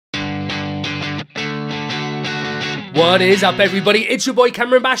What is up everybody, it's your boy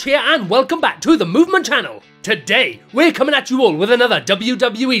Cameron Bash here and welcome back to the Movement channel. Today, we're coming at you all with another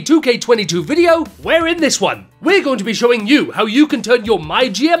WWE 2K22 video, where in this one, we're going to be showing you how you can turn your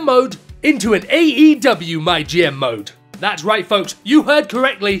MyGM mode into an AEW MyGM mode. That's right folks, you heard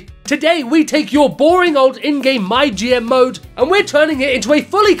correctly. Today we take your boring old in-game MyGM mode and we're turning it into a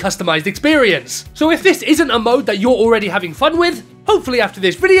fully customized experience. So if this isn't a mode that you're already having fun with, hopefully after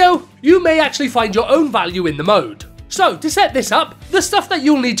this video, you may actually find your own value in the mode. So to set this up, the stuff that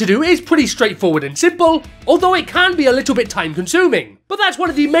you'll need to do is pretty straightforward and simple, although it can be a little bit time consuming. But that's one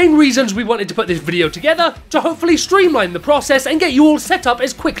of the main reasons we wanted to put this video together, to hopefully streamline the process and get you all set up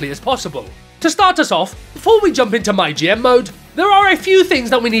as quickly as possible. To start us off, before we jump into MyGM mode, there are a few things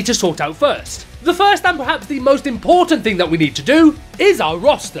that we need to sort out first. The first and perhaps the most important thing that we need to do is our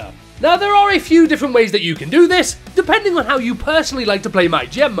roster. Now there are a few different ways that you can do this, depending on how you personally like to play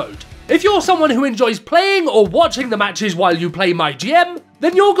MyGM mode. If you're someone who enjoys playing or watching the matches while you play MyGM,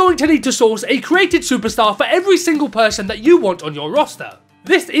 then you're going to need to source a created superstar for every single person that you want on your roster.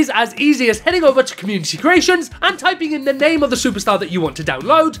 This is as easy as heading over to Community Creations and typing in the name of the superstar that you want to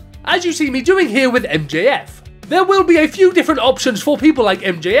download, as you see me doing here with MJF. There will be a few different options for people like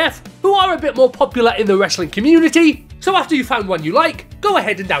MJF, who are a bit more popular in the wrestling community, so after you found one you like, go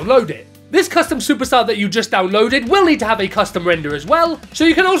ahead and download it. This custom superstar that you just downloaded will need to have a custom render as well, so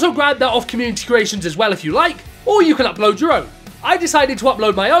you can also grab that off Community Creations as well if you like, or you can upload your own. I decided to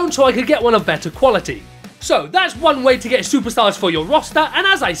upload my own so I could get one of better quality. So that's one way to get superstars for your roster, and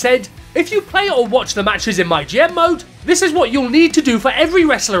as I said, if you play or watch the matches in MyGM mode, this is what you'll need to do for every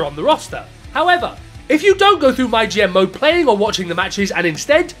wrestler on the roster. However, if you don't go through MyGM mode playing or watching the matches and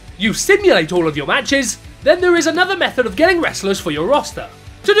instead, you simulate all of your matches, then there is another method of getting wrestlers for your roster.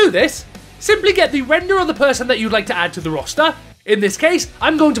 To do this, simply get the render of the person that you'd like to add to the roster. In this case,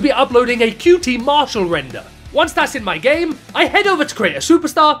 I'm going to be uploading a QT Marshall render. Once that's in my game, I head over to create a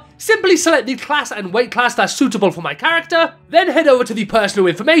superstar, simply select the class and weight class that's suitable for my character, then head over to the personal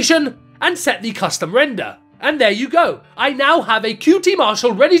information, and set the custom render. And there you go, I now have a QT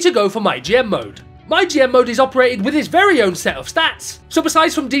Marshall ready to go for MyGM mode. MyGM mode is operated with its very own set of stats, so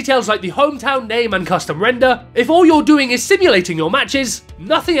besides from details like the hometown name and custom render, if all you're doing is simulating your matches,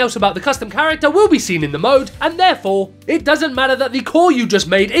 nothing else about the custom character will be seen in the mode, and therefore, it doesn't matter that the core you just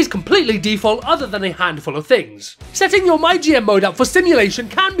made is completely default other than a handful of things. Setting your MyGM mode up for simulation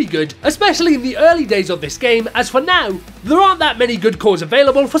can be good, especially in the early days of this game, as for now, there aren't that many good cores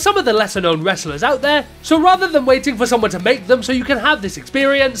available for some of the lesser known wrestlers out there, so rather than waiting for someone to make them so you can have this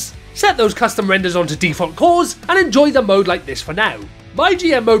experience, set those custom renders onto default cores and enjoy the mode like this for now.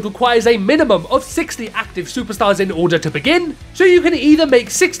 MyGM mode requires a minimum of 60 active superstars in order to begin, so you can either make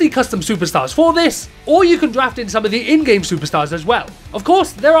 60 custom superstars for this, or you can draft in some of the in-game superstars as well. Of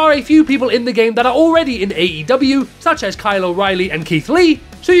course, there are a few people in the game that are already in AEW, such as Kyle O'Reilly and Keith Lee,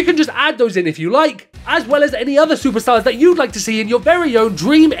 so you can just add those in if you like, as well as any other superstars that you'd like to see in your very own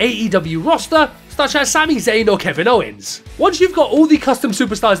dream AEW roster, such as Sami Zayn or Kevin Owens. Once you've got all the custom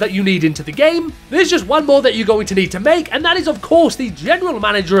superstars that you need into the game, there's just one more that you're going to need to make, and that is of course the general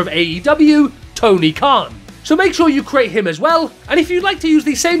manager of AEW, Tony Khan. So make sure you create him as well, and if you'd like to use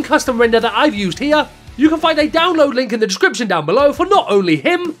the same custom render that I've used here, you can find a download link in the description down below for not only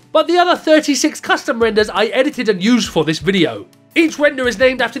him, but the other 36 custom renders I edited and used for this video. Each render is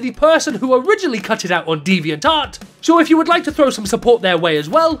named after the person who originally cut it out on DeviantArt, so if you would like to throw some support their way as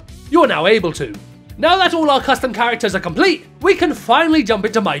well, you're now able to. Now that all our custom characters are complete, we can finally jump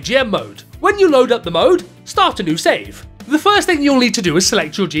into MyGM mode. When you load up the mode, start a new save. The first thing you'll need to do is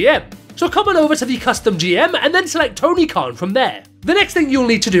select your GM. So come on over to the custom GM and then select Tony Khan from there. The next thing you'll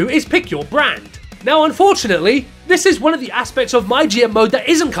need to do is pick your brand. Now unfortunately, this is one of the aspects of MyGM mode that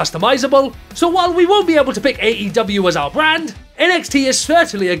isn't customizable, so while we won't be able to pick AEW as our brand, NXT is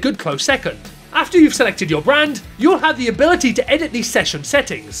certainly a good close second. After you've selected your brand, you'll have the ability to edit these session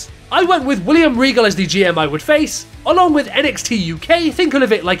settings. I went with William Regal as the GM I would face, along with NXT UK, think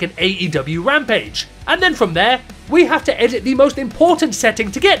of it like an AEW Rampage. And then from there, we have to edit the most important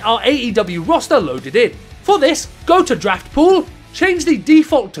setting to get our AEW roster loaded in. For this, go to Draft Pool, change the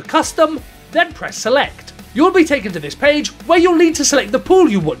default to Custom, then press Select. You'll be taken to this page where you'll need to select the pool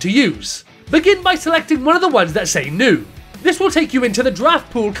you want to use. Begin by selecting one of the ones that say New. This will take you into the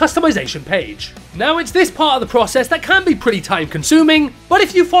draft pool customization page. Now it's this part of the process that can be pretty time consuming, but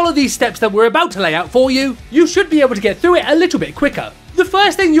if you follow these steps that we're about to lay out for you, you should be able to get through it a little bit quicker. The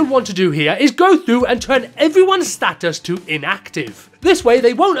first thing you'll want to do here is go through and turn everyone's status to inactive. This way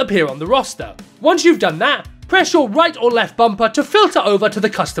they won't appear on the roster. Once you've done that, press your right or left bumper to filter over to the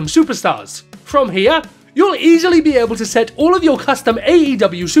custom superstars. From here, you'll easily be able to set all of your custom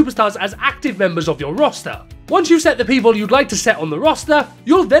AEW superstars as active members of your roster. Once you've set the people you'd like to set on the roster,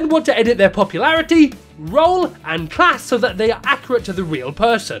 you'll then want to edit their popularity, role, and class so that they are accurate to the real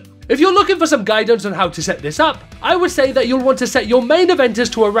person. If you're looking for some guidance on how to set this up, I would say that you'll want to set your main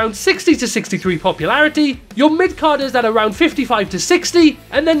eventers to around 60 to 63 popularity, your mid-carders at around 55 to 60,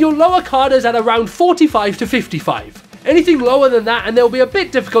 and then your lower carders at around 45 to 55. Anything lower than that and they'll be a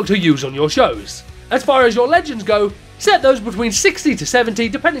bit difficult to use on your shows. As far as your legends go, set those between 60 to 70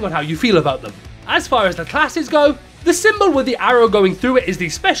 depending on how you feel about them. As far as the classes go, the symbol with the arrow going through it is the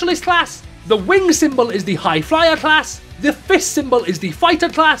specialist class, the wing symbol is the high flyer class, the fist symbol is the fighter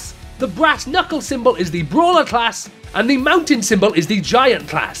class, the brass knuckle symbol is the brawler class, and the mountain symbol is the giant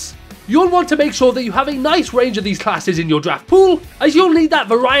class. You'll want to make sure that you have a nice range of these classes in your draft pool, as you'll need that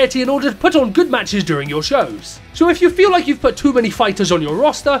variety in order to put on good matches during your shows. So if you feel like you've put too many fighters on your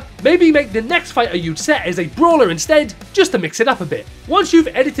roster, maybe make the next fighter you'd set as a brawler instead, just to mix it up a bit. Once you've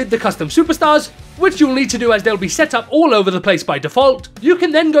edited the custom superstars, which you'll need to do as they'll be set up all over the place by default, you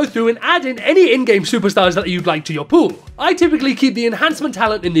can then go through and add in any in-game superstars that you'd like to your pool. I typically keep the enhancement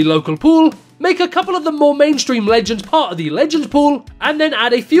talent in the local pool, make a couple of the more mainstream legends part of the legends pool, and then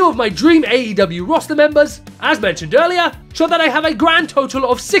add a few of my dream AEW roster members, as mentioned earlier, so that I have a grand total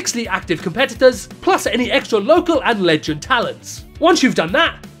of 60 active competitors, plus any extra local and legend talents. Once you've done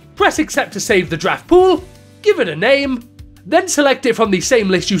that, press accept to save the draft pool, give it a name, then select it from the same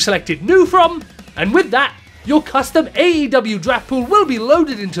list you selected new from, and with that, your custom AEW draft pool will be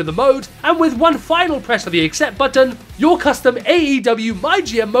loaded into the mode, and with one final press of the accept button, your custom AEW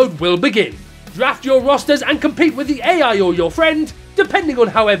MyGM mode will begin. Draft your rosters and compete with the AI or your friend, depending on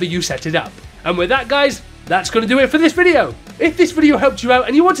however you set it up. And with that guys, that's going to do it for this video. If this video helped you out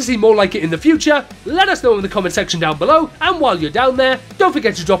and you want to see more like it in the future, let us know in the comment section down below, and while you're down there, don't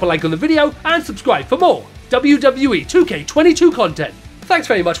forget to drop a like on the video and subscribe for more WWE 2K22 content. Thanks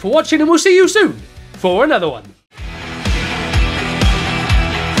very much for watching and we'll see you soon for another one.